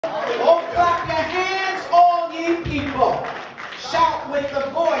with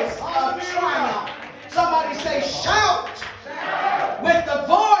the voice of triumph. Somebody say, shout with the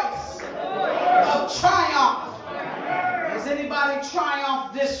voice of triumph. Has anybody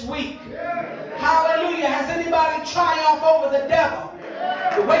triumphed this week? Hallelujah. Has anybody triumphed over the devil?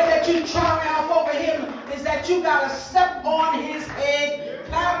 The way that you triumph over him is that you got to step on his head,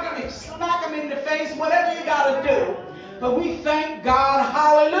 smack him in the face, whatever you got to do. But we thank God,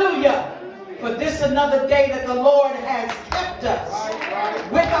 hallelujah, for this another day that the Lord has kept us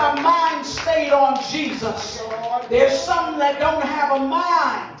with our minds stayed on Jesus. There's some that don't have a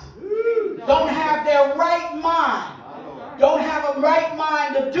mind, don't have their right mind, don't have a right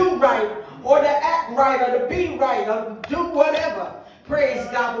mind to do right or to act right or to be right or to do whatever. Praise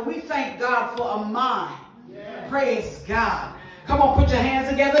God. But we thank God for a mind. Praise God. Come on, put your hands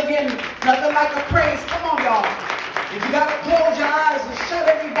together again. Nothing like a praise. Come on, y'all. If you got to close your eyes and shut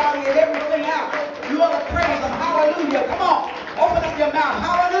everybody and everything out, you ought to praise him. Hallelujah. Come on. Open up your mouth.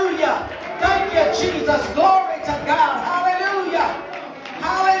 Hallelujah. Thank you, Jesus. Glory to God. Hallelujah.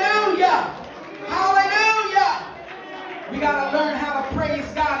 Hallelujah. Hallelujah. We got to learn how to praise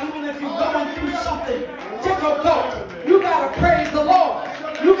God even if you're going through something difficult. You got to praise the Lord.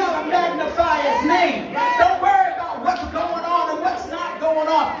 You got to magnify his name. Don't worry about what's going on and what's not going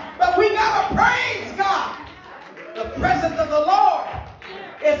on. But we got to praise God. The presence of the Lord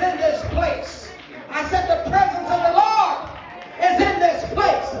is in this place. I said the presence of the Lord is in this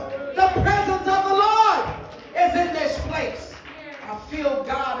place. The presence of the Lord is in this place. I feel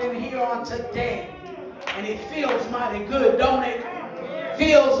God in here on today. And it feels mighty good, don't it?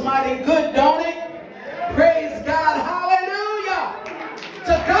 Feels mighty good, don't it? Praise God. Hallelujah.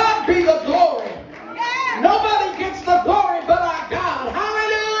 To God be the glory. Nobody gets the glory but our God.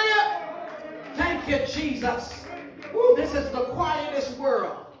 Hallelujah. Thank you, Jesus. Ooh, this is the quietest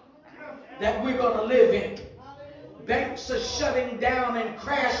world that we're going to live in. Banks are shutting down and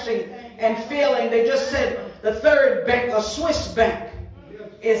crashing and failing. They just said the third bank, a Swiss bank,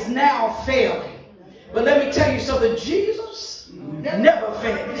 is now failing. But let me tell you something. Jesus never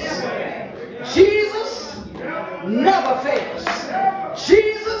fails. Jesus never fails.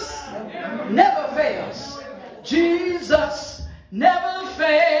 Jesus never fails. Jesus never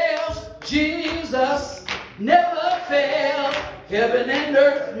fails. Jesus never fails. Heaven and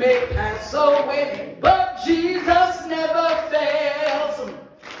earth may pass away, but Jesus never fails.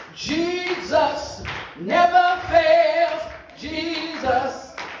 Jesus never fails.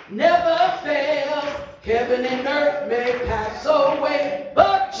 Jesus never fails. Heaven and earth may pass away,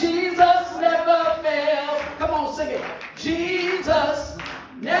 but Jesus never fails. Come on, sing it. Jesus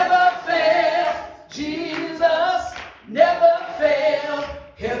never fails. Jesus never fails.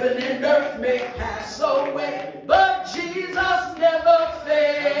 Heaven and earth may pass away, but Jesus never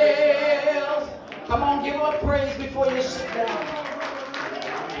fails. Come on, give him a praise before you sit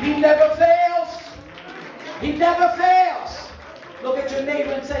down. He never fails. He never fails. Look at your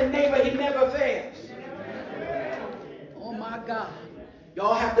neighbor and say, neighbor, he never fails. Oh my God.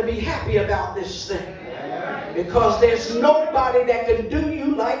 Y'all have to be happy about this thing. Because there's nobody that can do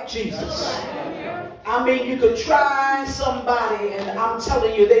you like Jesus. I mean, you could try somebody and I'm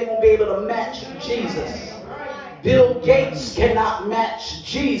telling you, they won't be able to match Jesus. Bill Gates cannot match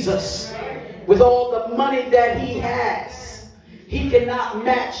Jesus with all the money that he has. He cannot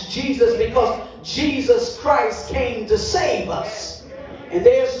match Jesus because Jesus Christ came to save us. And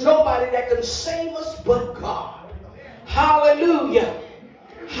there's nobody that can save us but God. Hallelujah.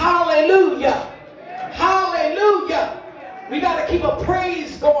 Hallelujah. Hallelujah. We got to keep a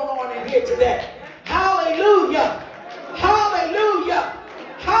praise going on in here today. Hallelujah. Hallelujah.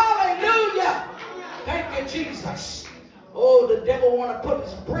 Hallelujah. Thank you, Jesus. Oh, the devil wants to put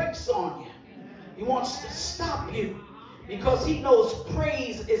his brakes on you. He wants to stop you because he knows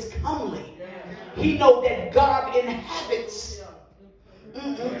praise is comely. He knows that God inhabits.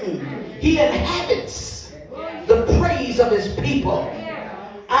 He inhabits the praise of his people.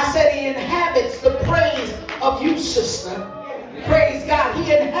 I said he inhabits the praise of you, sister. Praise God.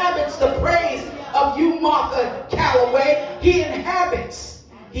 He inhabits the praise of you, Martha Calloway. He inhabits.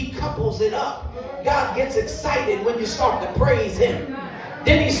 He couples it up. God gets excited when you start to praise him.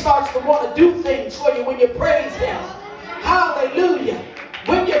 Then he starts to want to do things for you when you praise him. Hallelujah.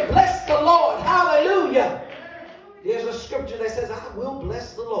 When you bless the Lord. Hallelujah. There's a scripture that says, I will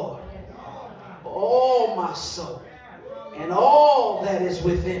bless the Lord, all my soul, and all that is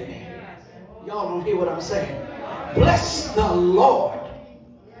within me. Y'all don't hear what I'm saying. Bless the Lord,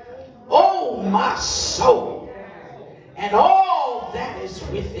 oh my soul, and all that is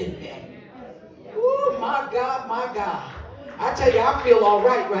within me. Oh my God, my God. I tell you, I feel all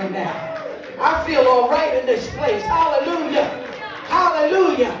right now. I feel all right in this place. Hallelujah.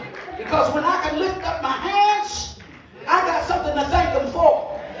 Hallelujah. Because when I can lift up my hands, I got something to thank him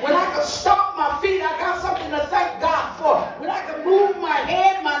for. When I can stomp my feet, I got something to thank God for. When I can move my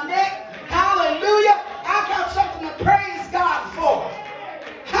head, my neck, hallelujah, I got something to praise God for.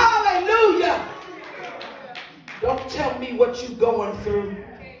 Hallelujah. Don't tell me what you're going through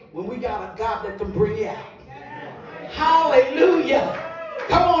when we got a God that can bring you out. Hallelujah.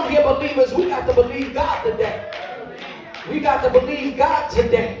 Come on here, believers. We got to believe God today. We got to believe God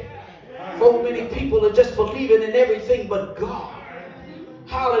today. So many people are just believing in everything but God.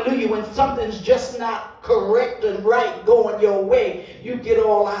 Hallelujah. When something's just not correct and right going your way, you get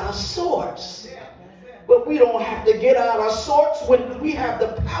all out of sorts. But we don't have to get out of sorts when we have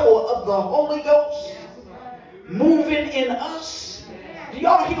the power of the Holy Ghost moving in us. Do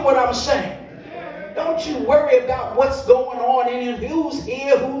y'all hear what I'm saying? Don't you worry about what's going on in you, who's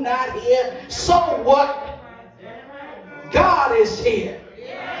here, who's not here. So what? God is here.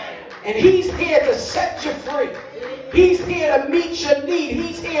 And he's here to set you free. He's here to meet your need.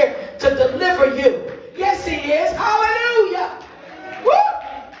 He's here to deliver you. Yes, he is. Hallelujah. Woo!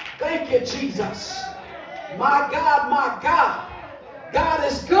 Thank you, Jesus. My God, my God. God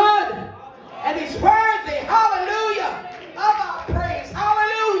is good. And he's worthy. Hallelujah. Of our praise.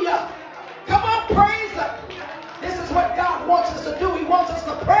 Hallelujah. Come on, praise him. This is what God wants us to do. He wants us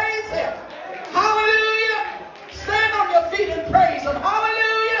to praise him. Hallelujah. Stand on your feet and praise him.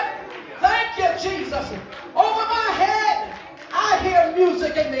 Hallelujah. Thank you, Jesus. Over my head, I hear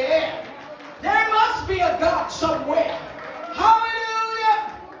music in the air. There must be a God somewhere.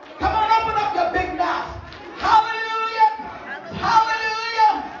 Hallelujah. Come on, open up your big mouth. Hallelujah.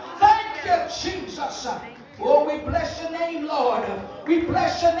 Hallelujah. Thank you, Jesus. Oh, we bless your name, Lord. We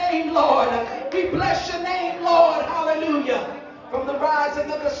bless your name, Lord. We bless your name, Lord. Hallelujah. From the rising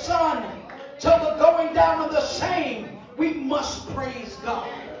of the sun till the going down of the same, we must praise God.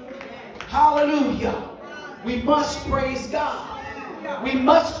 Hallelujah. We must praise God. We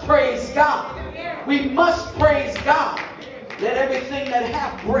must praise God. We must praise God. Let everything that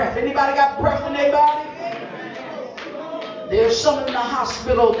have breath. Anybody got breath in their body? There's some in the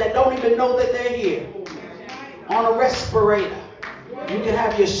hospital that don't even know that they're here. On a respirator. You can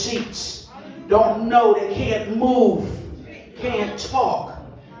have your seats. Don't know, they can't move. Can't talk.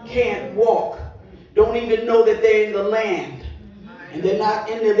 Can't walk. Don't even know that they're in the land. And they're not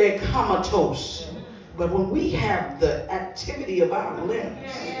into their comatose. But when we have the activity of our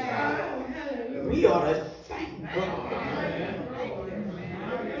limbs, we ought to thank God.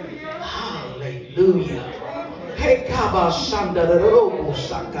 Hallelujah. Hey,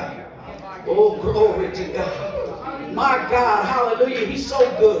 oh, glory to God. My God, hallelujah. He's so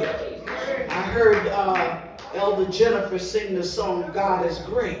good. I heard Elder Jennifer sing the song, God is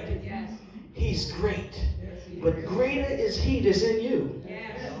great. He's great. But greater is he that's in you.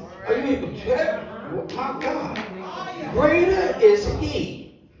 Are you my God? Greater is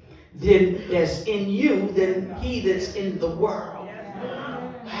he that's in you than he that's in the world.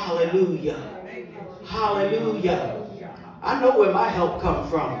 Hallelujah. Hallelujah. I know where my help comes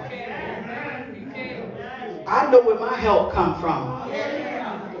from. I know where my help comes from.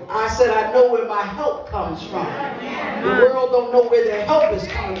 I said I know where my help comes from. The world don't know where their help is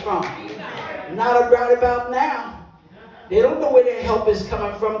coming from. Not right about now. They don't know where their help is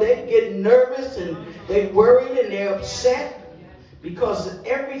coming from. They're getting nervous and they're worried and they're upset because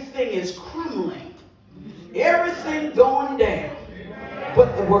everything is crumbling. Everything going down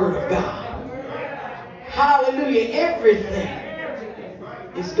but the word of God. Hallelujah. Everything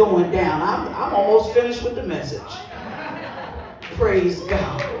is going down. I'm almost finished with the message. Praise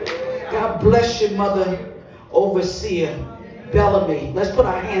God. God bless you, Mother Overseer Bellamy. Let's put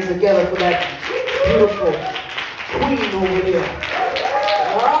our hands together for that beautiful queen over there.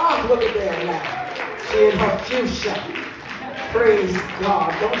 Ah, look at that now. She in her fuchsia. Praise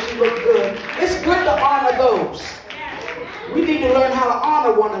God. Don't she look good? It's good to honor those. We need to learn how to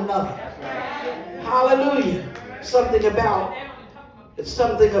honor one another. Hallelujah. Something about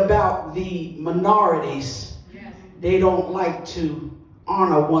the minorities. They don't like to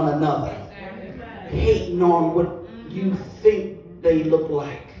honor one another. Hating on what you think they look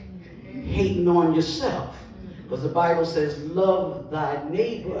like. Hating on yourself. Because the Bible says, love thy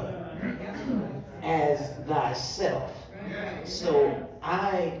neighbor as thyself. So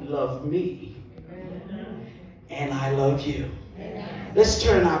I love me and I love you. Let's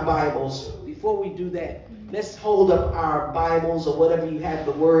turn our Bibles. Before we do that, let's hold up our Bibles or whatever you have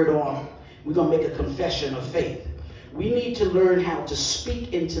the word on. We're going to make a confession of faith. We need to learn how to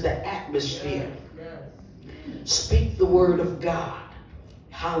speak into the atmosphere. Speak the word of God.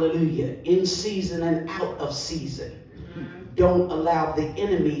 Hallelujah. In season and out of season. don't allow the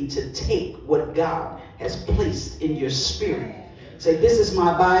enemy to take what God has placed in your spirit. Say, this is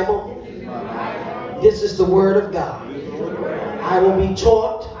my Bible. This is the Word of God. I will be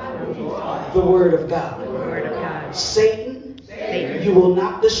taught the Word of God. Satan, you will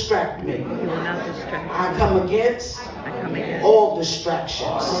not distract me. I come against all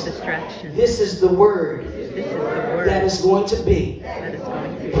distractions. This is the Word that is going to be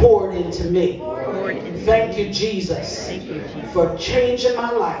poured into me. Thank you, Jesus, for changing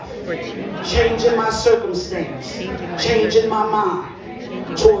my life, changing my circumstance, changing my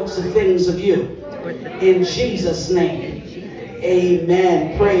mind towards the things of you. In Jesus' name,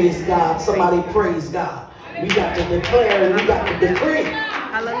 amen. Praise God. Somebody praise God. We got to declare and we got to decree.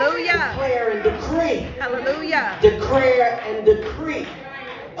 Hallelujah. Declare and decree. Hallelujah. Declare and decree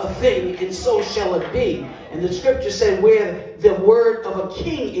a thing, and so shall it be. And the scripture said, where the word of a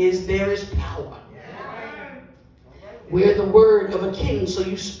king is, there is power. Where the word of a king, so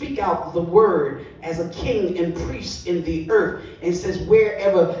you speak out the word as a king and priest in the earth. And it says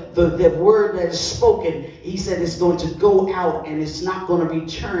wherever the word that is spoken, he said it's going to go out and it's not going to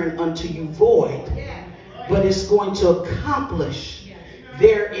return unto you void. But it's going to accomplish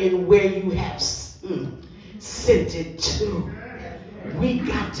therein where you have sent it to. We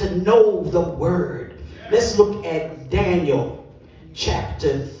got to know the word. Let's look at Daniel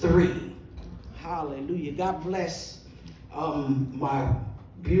chapter 3. Hallelujah. God bless my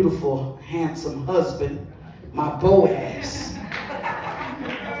beautiful, handsome husband, my Boaz.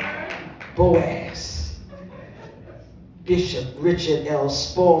 Bishop Richard L.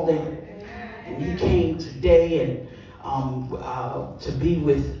 Spaulding. And he came today and to be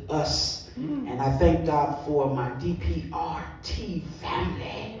with us. And I thank God for my DPRT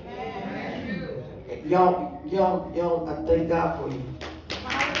family. Y'all, I thank God for you.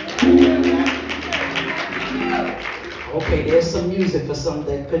 Okay, there's some music for some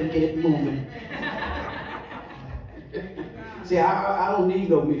that couldn't get it moving. See, I don't need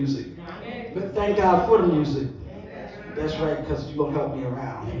no music. But thank God for the music. That's right, because you're going to help me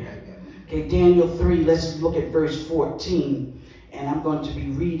around here. Okay, Daniel 3, let's look at verse 14. And I'm going to be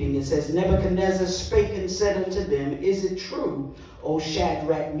reading. It says, Nebuchadnezzar spake and said unto them, Is it true, O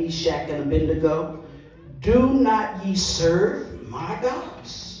Shadrach, Meshach, and Abednego? Do not ye serve my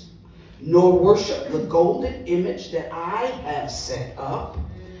gods, nor worship the golden image that I have set up.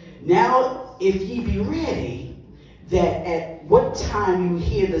 Now, if ye be ready, that at what time you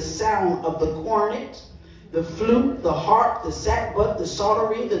hear the sound of the cornet, the flute, the harp, the sackbut, the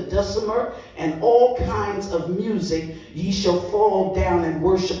psaltery, the dulcimer, and all kinds of music, ye shall fall down and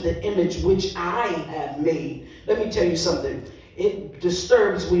worship the image which I have made. Let me tell you something. It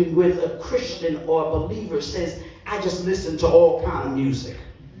disturbs me when a Christian or a believer says, I just listen to all kind of music.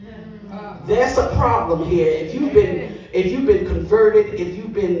 That's a problem here. If you've been converted, if you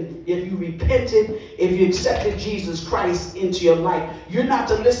repented, if you accepted Jesus Christ into your life, you're not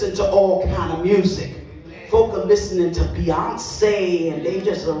to listen to all kind of music. Folk are listening to Beyonce and they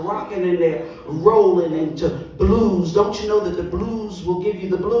just are rocking and they're rolling into blues. Don't you know that the blues will give you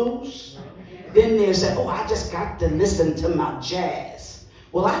the blues? Then they say, oh, I just got to listen to my jazz.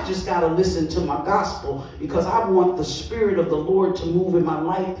 Well, I just got to listen to my gospel because I want the Spirit of the Lord to move in my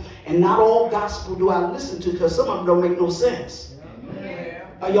life. And not all gospel do I listen to because some of them don't make no sense.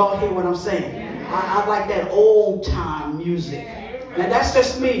 Are y'all hear what I'm saying? I like that old time music. Now, that's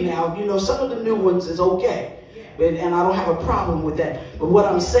just me now. You know, some of the new ones is okay. And I don't have a problem with that. But what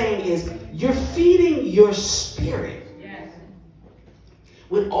I'm saying is you're feeding your spirit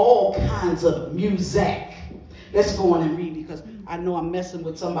with all kinds of music. Let's go on and read because I know I'm messing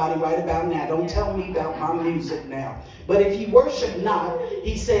with somebody right about now. Don't tell me about my music now. But if ye worship not,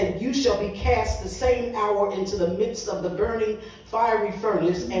 he said, you shall be cast the same hour into the midst of the burning fiery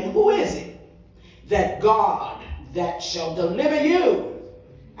furnace. And who is it? That God that shall deliver you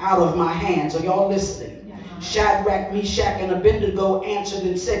out of my hands. Are y'all listening? Shadrach, Meshach, and Abednego answered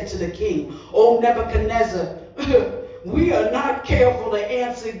and said to the king, O Nebuchadnezzar, we are not careful to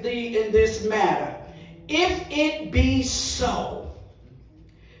answer thee in this matter. If it be so,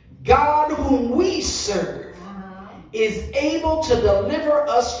 God whom we serve is able to deliver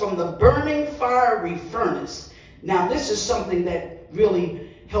us from the burning fiery furnace. Now this is something that really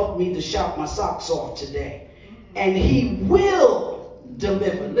helped me to shout my socks off today. And he will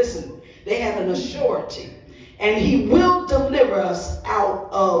deliver. Listen, they have an assurity. And he will deliver us out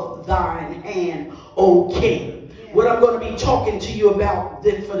of thine hand, O king. What I'm going to be talking to you about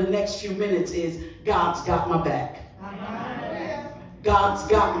then for the next few minutes is God's got my back. God's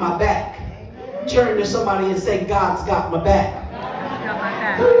got my back. Turn to somebody and say, God's got my back.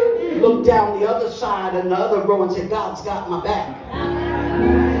 and look down the other side and the other row and say, God's got my back.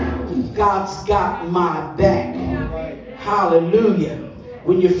 God's got my back. Hallelujah.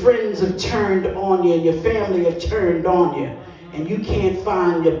 When your friends have turned on you and your family have turned on you, and you can't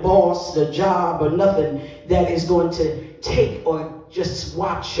find your boss, the job, or nothing that is going to take or just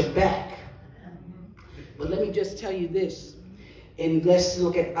watch your back. But let me just tell you this. And let's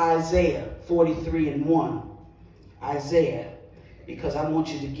look at Isaiah 43:1. Isaiah, because I want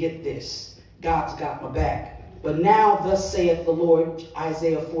you to get this. God's got my back. But now thus saith the Lord,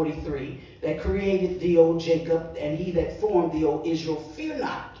 Isaiah 43, that created thee, O Jacob, and he that formed thee, O Israel, fear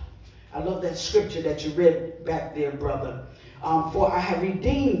not. I love that scripture that you read back there, brother. For I have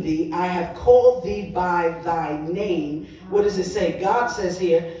redeemed thee, I have called thee by thy name. What does it say? God says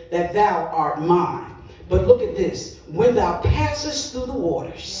here that thou art mine. But look at this. When thou passest through the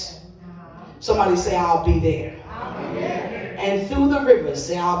waters, somebody say, I'll be there. I'll be there. And through the rivers,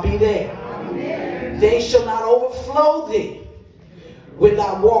 say, I'll be there. I'll be there. They shall not overflow thee. When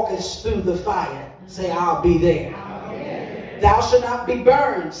thou walkest through the fire, say, I'll be there. I'll be there. Thou shalt not be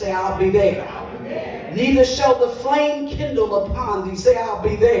burned, say, I'll be there. Neither shall the flame kindle upon thee. Say, I'll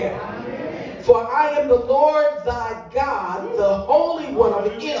be there. For I am the Lord thy God, the Holy One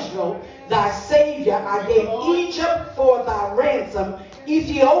of Israel, thy Savior. I gave Egypt for thy ransom,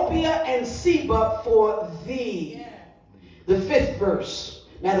 Ethiopia and Seba for thee. The 5th verse.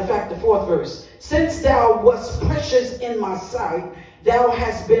 Matter of fact, the 4th verse. Since thou wast precious in my sight, thou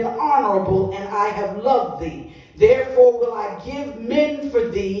hast been honorable, and I have loved thee. Therefore will I give men for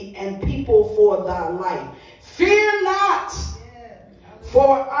thee and people for thy life. Fear not,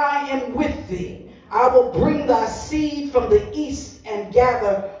 for I am with thee. I will bring thy seed from the east and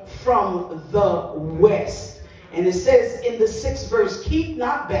gather from the west. And it says in the 6th verse, keep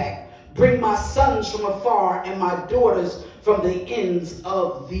not back, bring my sons from afar and my daughters from the ends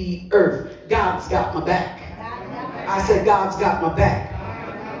of the earth. God's got my back. I said, God's got my back.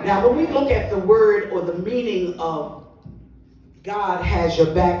 Now, when we look at the word or the meaning of God has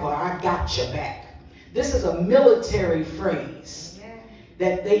your back or I got your back, this is a military phrase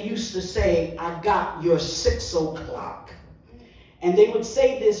that they used to say, I got your 6 o'clock. And they would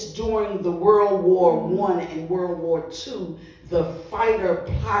say this during the World War I and World War II. The fighter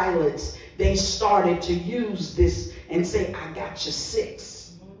pilots, they started to use this and say, I got your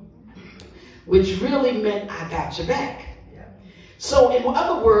 6, which really meant I got your back. So in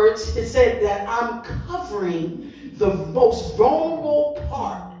other words, it said that I'm covering the most vulnerable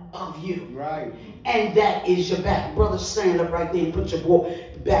part of you. Right. And that is your back. Brother, stand up right there and put your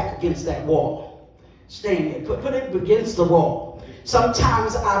back against that wall. Stand there. Put it against the wall.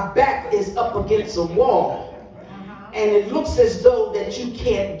 Sometimes our back is up against a wall. And it looks as though that you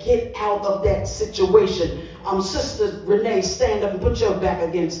can't get out of that situation. Sister Renee, stand up and put your back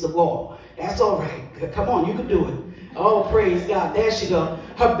against the wall. That's all right. Come on, you can do it. Oh, praise God. There she goes.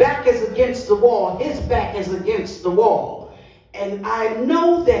 Her back is against the wall. His back is against the wall. And I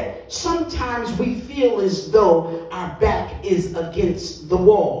know that sometimes we feel as though our back is against the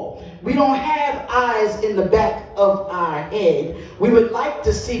wall. We don't have eyes in the back of our head. We would like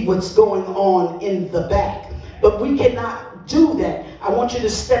to see what's going on in the back, but we cannot do that. I want you to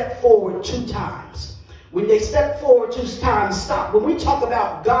step forward 2 times. When they step forward 2 times, stop. When we talk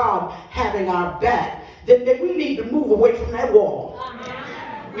about God having our back, then we need to move away from that wall.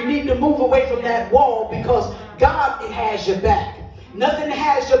 We need to move away from that wall because God has your back. Nothing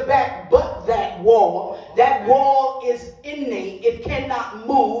has your back but that wall. That wall is innate. It cannot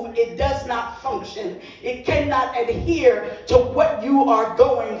move. It does not function. It cannot adhere to what you are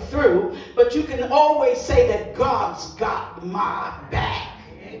going through. But you can always say that God's got my back.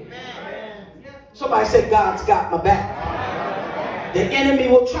 Amen. Somebody say, God's got my back. The enemy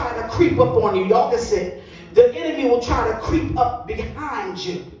will try to creep up on you. Y'all can sit. The enemy will try to creep up behind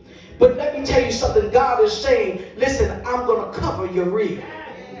you. But let me tell you something. God is saying, listen, I'm going to cover your rear.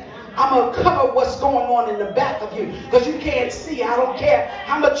 I'm going to cover what's going on in the back of you because you can't see. I don't care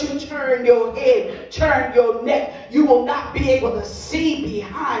how much you turn your head, turn your neck. You will not be able to see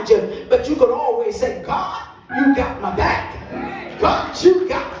behind you. But you can always say, God, you got my back. God, you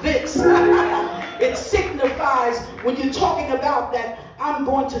got this. It signifies when you're talking about that I'm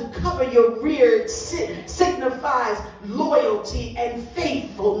going to cover your rear. It signifies loyalty and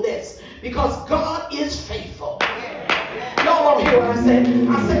faithfulness because God is faithful. Y'all don't hear what I said.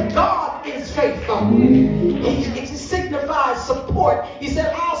 I said God is faithful. It signifies support. He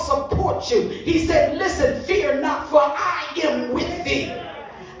said, I'll support you. He said, listen, fear not, for I am with thee.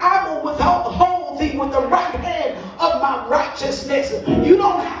 I will withhold thee with the right hand of my righteousness. You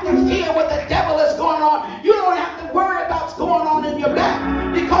don't have to fear what the devil is going on. You don't have to worry about what's going on in your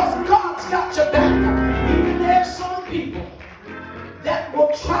back because God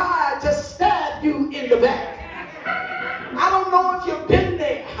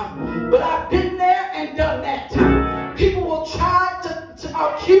to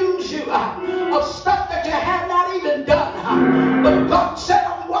accuse you of stuff that you have not even done. But God said,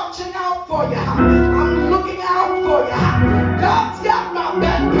 I'm watching out for you. I'm looking out for you. God's got my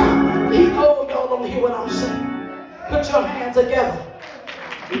back. Oh, y'all don't hear what I'm saying. Put your hands together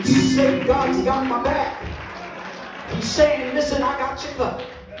and say, God's got my back. He's saying, listen, I got your back.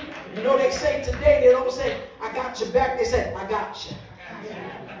 You know, they say today, they don't say, I got your back. They say, I got you.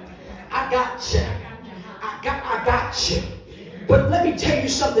 I got you. I got you. But let me tell you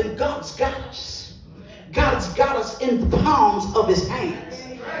something. God's got us. God's got us in the palms of his hands.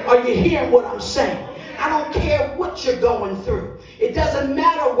 Are you hearing what I'm saying? I don't care what you're going through. It doesn't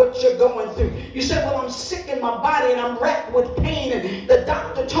matter what you're going through. You say, well, I'm sick in my body and I'm racked with pain and the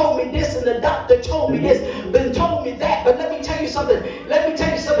doctor told me this and the doctor told me this, then told me that. But let me tell you something. Let me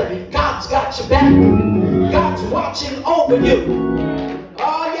tell you something. God's got your back. God's watching over you.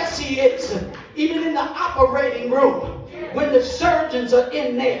 Oh, yes, he is. Even in the operating room, when the surgeons are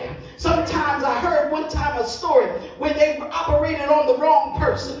in there. Sometimes I heard one time a story when they operated on the wrong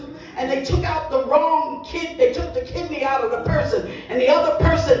person. And they took out the wrong kid. They took the kidney out of the person. And the other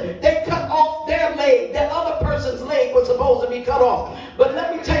person, they cut off their leg. That other person's leg was supposed to be cut off. But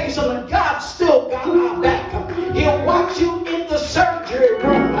let me tell you something. God still got our back. He'll watch you in the surgery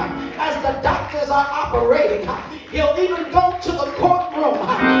room as the doctors are operating. He'll even go to the courtroom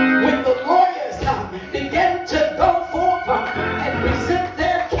when the lawyers begin to go forth and present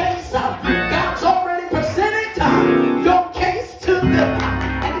their case. God's already presented your case to them.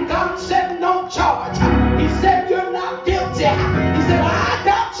 God said no charge. He said you're not guilty. He said I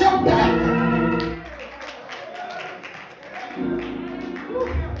got your back.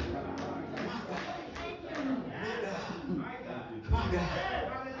 My God.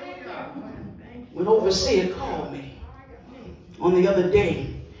 When overseer called me on the other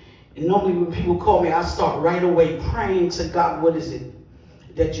day, and normally when people call me, I start right away praying to God, what is it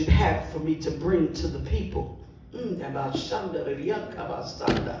that you have for me to bring to the people?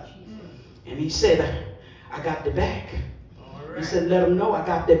 And he said, I got the back. He said, let him know I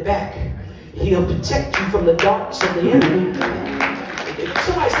got the back. He'll protect you from the darts of the enemy.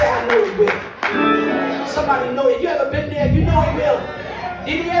 Somebody say, I know he will. Somebody know it. You ever been there? You know he will.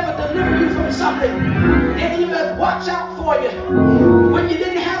 Did he ever deliver you from something? Did he ever watch out for you when you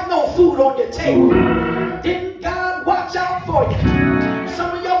didn't have no food on your table? Didn't God watch out for you?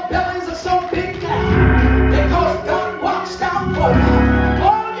 Some of your bellies are so big now because God watched out for you.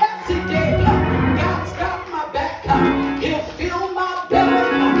 Oh, yes, he did. God's got my back. He'll fill my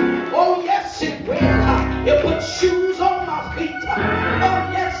belly. Oh, yes, he will. He'll put shoes on my feet. Oh,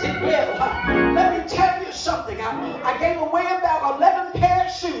 yes, he will. Let me tell you something. I gave away about 11 pair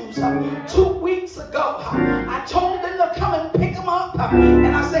of shoes 2 weeks ago. I told them to come and pick them up.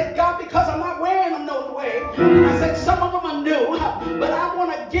 And I said, God, because I'm not wearing them no way. And I said, some of them are new, but I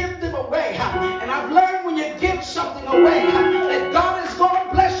want to give them away. And I've learned when you give something away, that God is going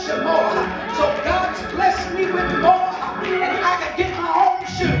to bless you more. So God's blessed me with more, and I can get my own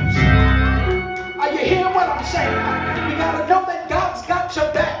shoes. Are you hearing what I'm saying? You got to know that God's got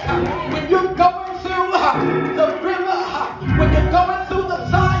your back. When you're going through the river, when you're going through the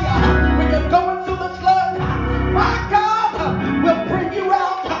fire, when you're going through the flood, my God will bring you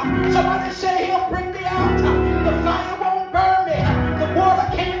out. Somebody say he'll bring me out. The fire won't burn me. The water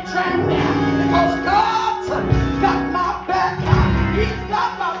can't drown me. Because God's got my back. He's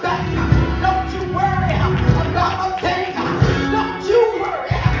got my back. Don't you worry about a thing. Don't you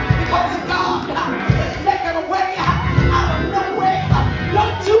worry. Because God is making a way out of no way.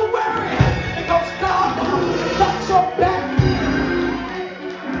 Don't you worry. Because God got your back.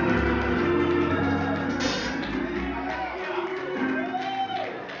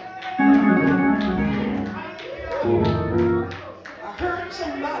 I heard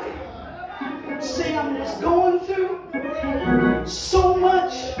somebody say I'm just going through so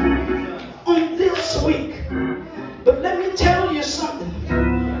much on this week. But let me tell you something.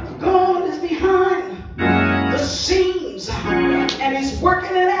 God is behind the scenes and he's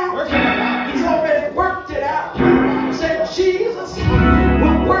working it out. He's already worked it out. He said Jesus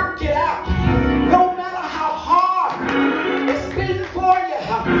will work it out. No matter how hard it's been for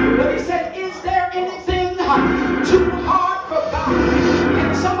you. But he said, is there anything too hard for God?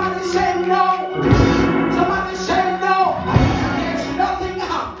 And somebody say no. Somebody say no. There's nothing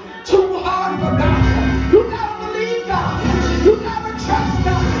too hard for God. You gotta believe God. You gotta trust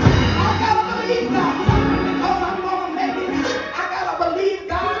God. I gotta believe God because I'm gonna make it. I gotta believe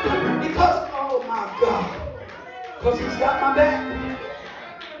God because, oh my God, because he's got my back.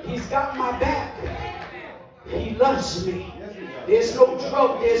 He's got my back. He loves me. There's no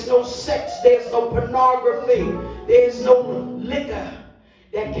drug, there's no sex, there's no pornography, there's no liquor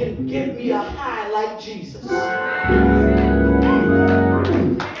that can give me a high like Jesus. You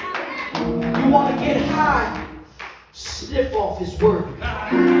want to get high? Sniff off his word.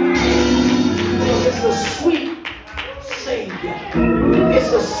 It's a sweet Savior.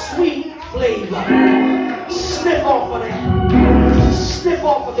 It's a sweet flavor. Sniff off of that. Sniff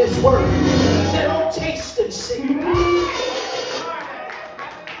off of this word. Say, don't taste and see.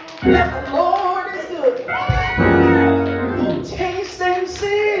 That the Lord is good. Oh, taste and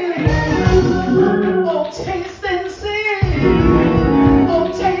see. Oh, taste and see.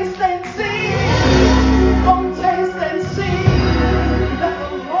 Oh, taste and see. Oh, taste and see. That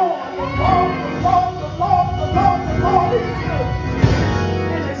the Lord, the Lord, the Lord, the Lord, the Lord, the Lord is good.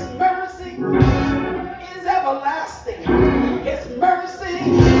 And his mercy is everlasting. His mercy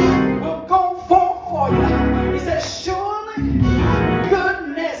will go forth for you. He says, surely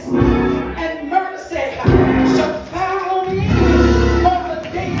goodness and mercy shall follow me all the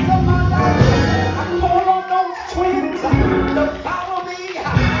days of my life. I call on those twins to follow me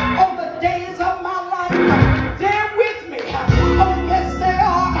all the days of my life. They're with me. Oh, yes, they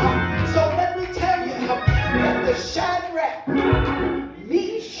are. So let me tell you that the Shadrach,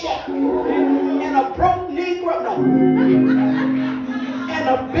 Meshach, and a broke Negro, no, and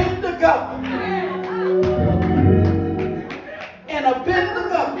a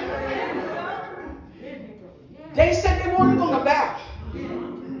Abednego, they said they weren't going to bow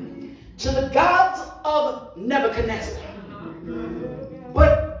to the gods of Nebuchadnezzar.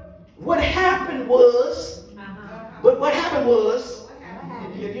 But what happened was,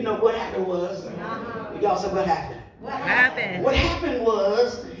 you know what happened was, y'all said what happened? What happened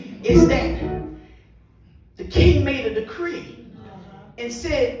is that the king made a decree and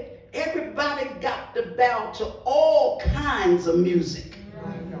said everybody got to bow to all kinds of music.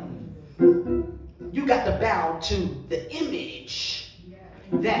 You got to bow to the image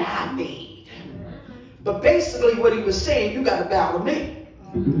that I made. But basically what he was saying, you got to bow to me.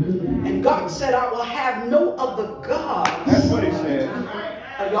 And God said, I will have no other gods. That's what he said.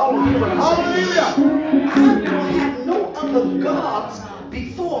 Y'all don't hear what I'm saying? I will have no other gods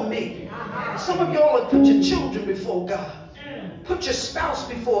before me. Some of y'all will put your children before God. Put your spouse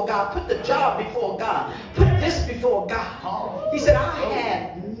before God. Put the job before God. Put this before God. He said, I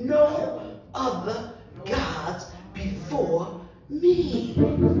have no other gods before me.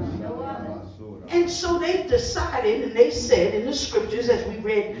 And so they decided, and they said in the scriptures, as we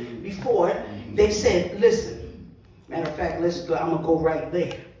read before, they said, listen, matter of fact, let's go, I'm going to go right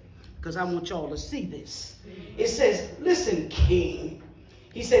there, because I want y'all to see this. It says, listen, king.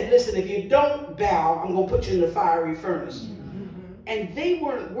 He said, listen, if you don't bow, I'm going to put you in the fiery furnace. And they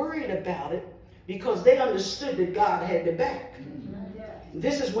weren't worried about it because they understood that God had their back.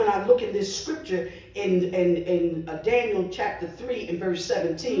 This is when I look at this scripture in Daniel chapter 3 and verse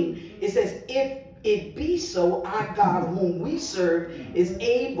 17. It says, if it be so, our God whom we serve is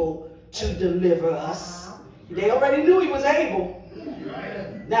able to deliver us. They already knew he was able.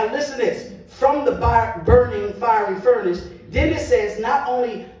 Now listen to this. From the burning fiery furnace, then it says not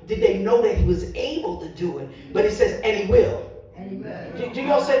only did they know that he was able to do it, but it says, and he will. Do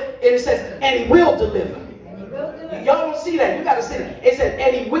y'all say? And it says, and he will deliver. Y'all don't see that. You got to see it. It said,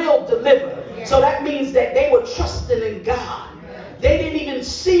 and he will deliver. So that means that they were trusting in God. They didn't even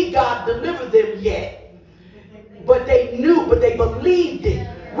see God deliver them yet. But they knew, but they believed it.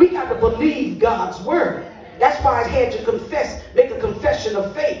 We got to believe God's word. That's why I had to confess, make a confession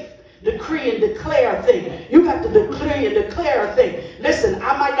of faith. Decree and declare a thing. You got to decree and declare a thing. Listen,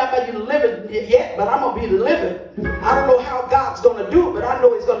 I might not be delivered yet, but I'm going to be delivered. I don't know how God's going to do it, but I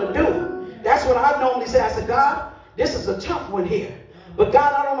know he's going to do it. That's what I normally say. I said, God, this is a tough one here. But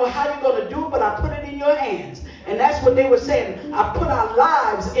God, I don't know how you're going to do it, but I put it in your hands. And that's what they were saying. I put our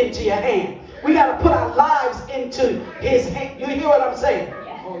lives into your hand. We got to put our lives into his hand. You hear what I'm saying?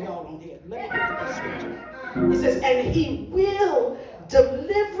 Oh, y'all don't hear. Let me look at that scripture. It says, and he will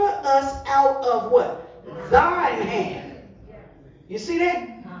deliver us out of what? Thine hand. You see that?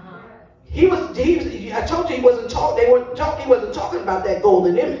 I told you he wasn't talking. He wasn't talking about that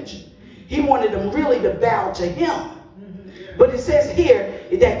golden image. He wanted them really to bow to him. But it says here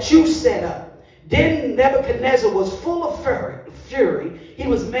that you set up. Then Nebuchadnezzar was full of fury. He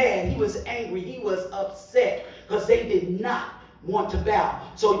was mad. He was angry. He was upset because they did not want to bow.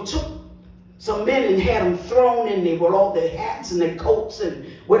 So he took some men and had them thrown in there with all their hats and their coats and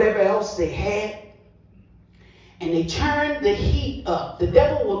whatever else they had. And they turned the heat up. The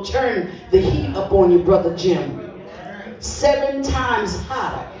devil will turn the heat up on you, Brother Jim. 7 times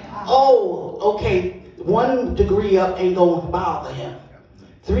hotter. Oh, okay. 1 degree up ain't going to bother him.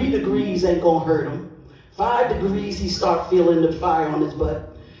 3 degrees ain't going to hurt him. 5 degrees, he start feeling the fire on his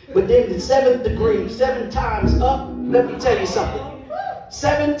butt. But then the 7th degree, 7 times up, let me tell you something.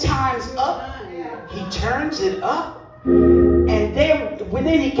 7 times up, he turns it up. And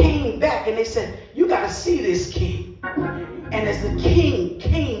then he came back and they said, you got to see this king. And as the king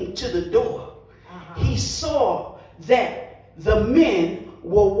came to the door, he saw that the men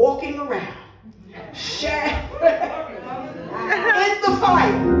were walking around in the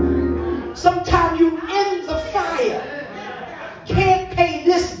fire. Sometimes you in the fire. Can't pay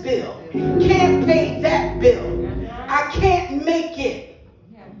this bill. Can't pay that bill. I can't make it.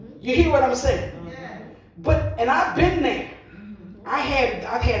 You hear what I'm saying? And I've been there. I've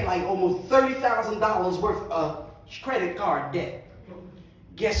had like almost $30,000 worth of credit card debt.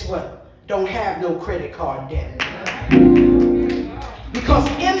 Guess what? Don't have no credit card debt. Because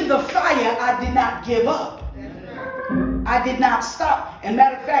in the fire, I did not give up. I did not stop. And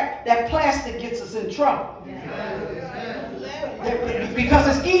matter of fact, that plastic gets us in trouble.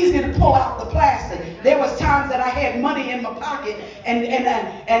 Because it's easy to pull out the plastic. There was times that I had money in my pocket and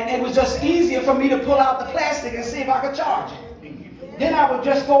it was just easier for me to pull out the plastic and see if I could charge it. Then I would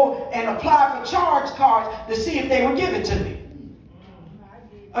just go and apply for charge cards to see if they would give it to me.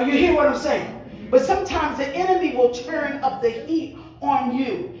 Oh, you hear what I'm saying? But sometimes the enemy will turn up the heat on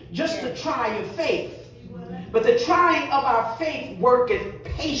you just to try your faith. But the trying of our faith worketh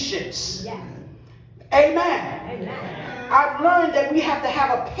patience. Amen. I've learned that we have to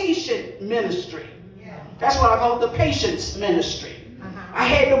have a patient ministry. That's what I call the patience ministry. I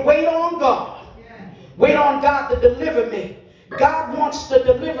had to wait on God. Wait on God to deliver me. God wants to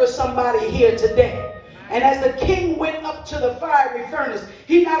deliver somebody here today. And as the king went up to the fiery furnace,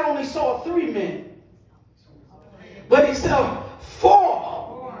 he not only saw 3 men, but he saw 4.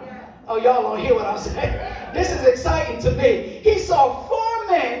 Oh, y'all don't hear what I'm saying. This is exciting to me. He saw 4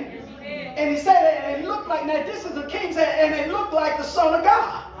 men. And he said, and it looked like, now this is the king said, and it looked like the Son of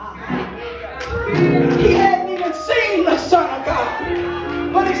God. He hadn't even seen the Son of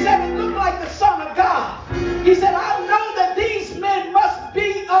God. But he said it looked like the Son of God. He said, I know that these men must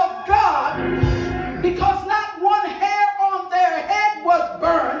be of God because not one hair on their head was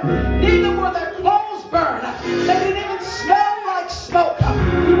burned, neither were their clothes burned. They didn't even smell like smoke.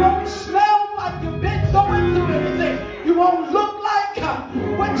 You won't smell like you've been going through anything. You won't look like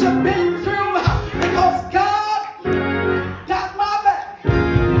what you've been through because God got my back.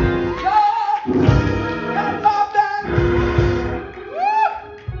 God got my back. Woo!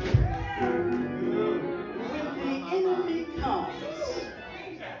 When the enemy comes,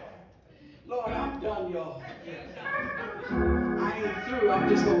 Lord, I'm done, y'all. I ain't through. I'm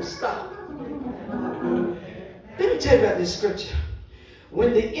just going to stop. Let me tell you about this scripture.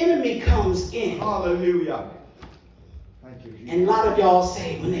 When the enemy comes in. Hallelujah. And a lot of y'all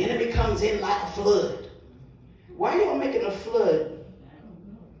say, when the enemy comes in like a flood. Why are y'all making a flood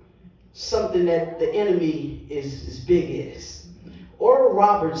something that the enemy is as big as? Oral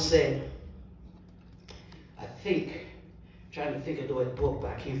Roberts said, I'm trying to think of the book,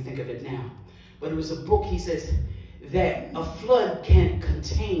 but I can't think of it now. But it was a book, he says, that a flood can't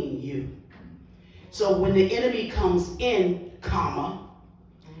contain you. So when the enemy comes in,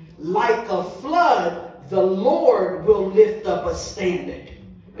 like a flood, the Lord will lift up a standard.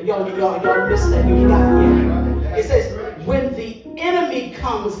 Y'all missed that. You got it. Yeah. It says, when the enemy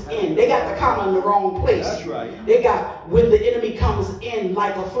comes in, they got the comma in the wrong place. That's right. They got, when the enemy comes in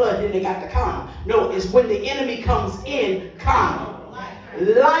like a flood, then they got the comma. No, it's when the enemy comes in,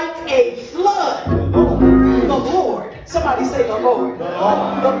 like a flood. The Lord. Somebody say the Lord.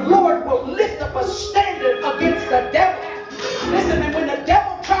 The Lord will lift up a standard against the devil. Listen, and when the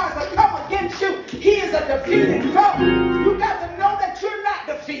devil tries to come against you, he is a defeated foe. You got to know that you're not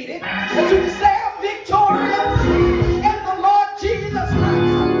defeated, but you say I'm victorious in the Lord Jesus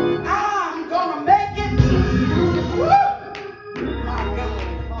Christ. I'm going to make it. Woo! My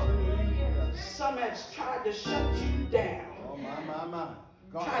God. Some have tried to shut you down. Oh, my.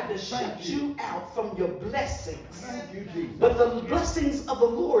 Tried to shut you out from your blessings. Thank you, Jesus. But the blessings of the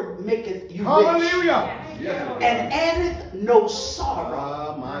Lord maketh you rich. Hallelujah. And addeth no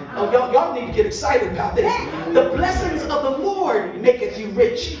sorrow. Oh, y'all need to get excited about this. The blessings of the Lord maketh you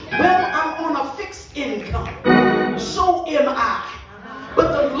rich. Well, I'm on a fixed income. So am I.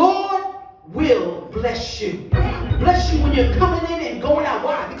 But the Lord will bless you. Bless you when you're coming in and going out.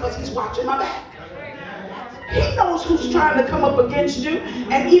 Why? Because he's watching my back. He knows who's trying to come up against you.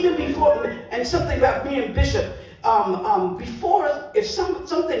 And even before, and something about being bishop, before, if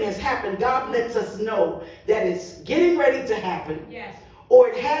something has happened, God lets us know that it's getting ready to happen. Yes. Or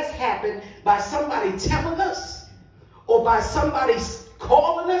it has happened by somebody telling us, or by somebody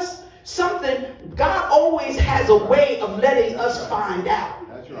calling us. something, God always has a way of letting us find out.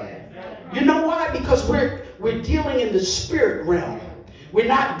 That's right. You know why? Because we're dealing in the spirit realm. We're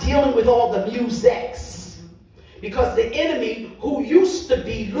not dealing with all the musics. Because the enemy, who used to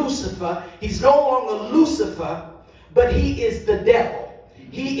be Lucifer, he's no longer Lucifer, but he is the devil.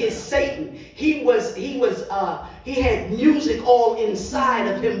 He is Satan. He had music all inside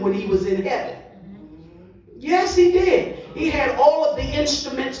of him when he was in heaven. Yes, he did. He had all of the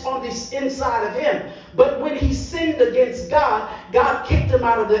instruments on the inside of him. But when he sinned against God, God kicked him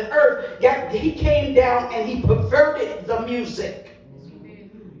out of the earth. He came down and he perverted the music.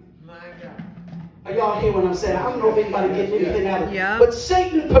 Are y'all hear what I'm saying? I don't know if anybody getting anything out of it. Yeah. But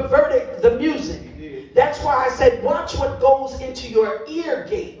Satan perverted the music. That's why I said, watch what goes into your ear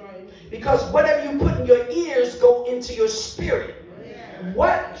gate. Because whatever you put in your ears go into your spirit.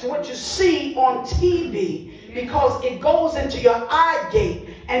 What you see on TV, because it goes into your eye gate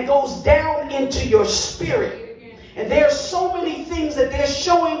and goes down into your spirit. And there's so many things that they're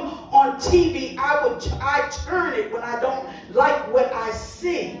showing on TV. I turn it when I don't like what I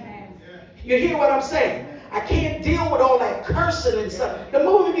see. You hear what I'm saying? I can't deal with all that cursing and stuff. The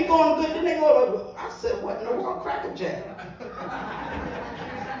movie be going good, then they go, I said, what in the world, Cracker Jack?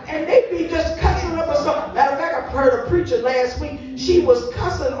 And they be just cussing up or something. Matter of fact, I heard a preacher last week. She was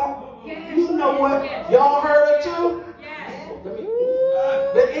cussing on. You know what? Y'all heard her too?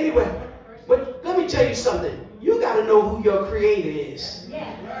 But anyway, but let me tell you something. You got to know who your creator is.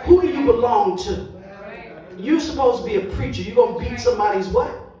 Who do you belong to? You're supposed to be a preacher. You're going to beat somebody's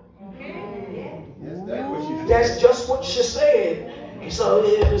what? That's just what she said. So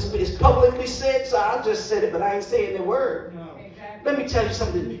it's publicly said, so I just said it, but I ain't saying the word. Let me tell you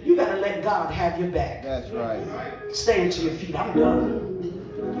something. You got to let God have your back. That's right. Stand to your feet. I'm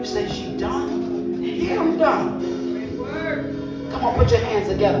done. You say, she done? Yeah, I'm done. Come on, put your hands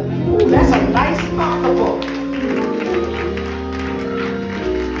together. Ooh, that's a nice pocketbook.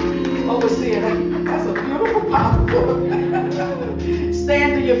 Overseer, that's a beautiful pocketbook.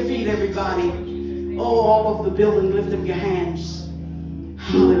 Stand to your feet, everybody. Oh, all of the building, lift up your hands.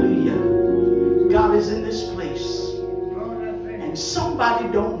 Hallelujah. God is in this place. And somebody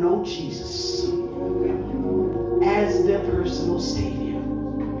don't know Jesus as their personal Savior.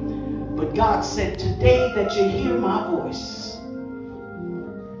 But God said, today that you hear my voice,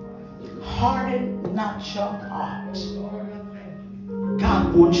 harden not your heart.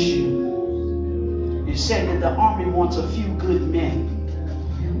 God wants you. He said that the army wants a few good men.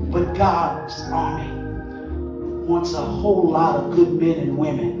 But God's army wants a whole lot of good men and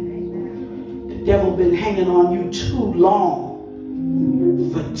women. The devil been hanging on you too long.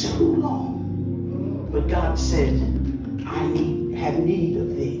 For too long. But God said, I have need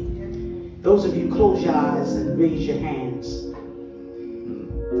of thee. Those of you, close your eyes and raise your hands.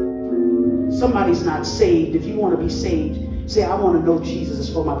 Somebody's not saved. If you want to be saved, say, I want to know Jesus as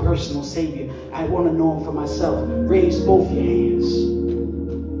for my personal Savior. I want to know him for myself. Raise both your hands.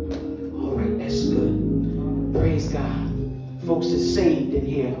 That's good. Praise God. Folks is saved in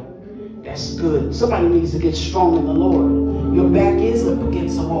here. That's good. Somebody needs to get strong in the Lord. Your back is up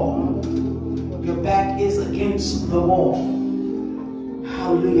against the wall. Your back is against the wall.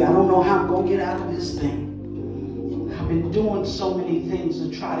 Hallelujah. I don't know how I'm going to get out of this thing. I've been doing so many things to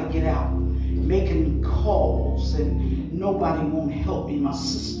try to get out. Making calls and nobody won't help me. My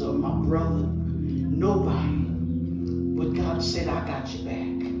sister, my brother, nobody. But God said, I got your back.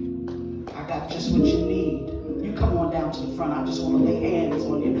 I got just what you need. You come on down to the front. I just want to lay hands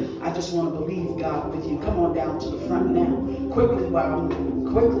on you. I just want to believe God with you. Come on down to the front now. Quickly,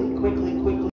 quickly.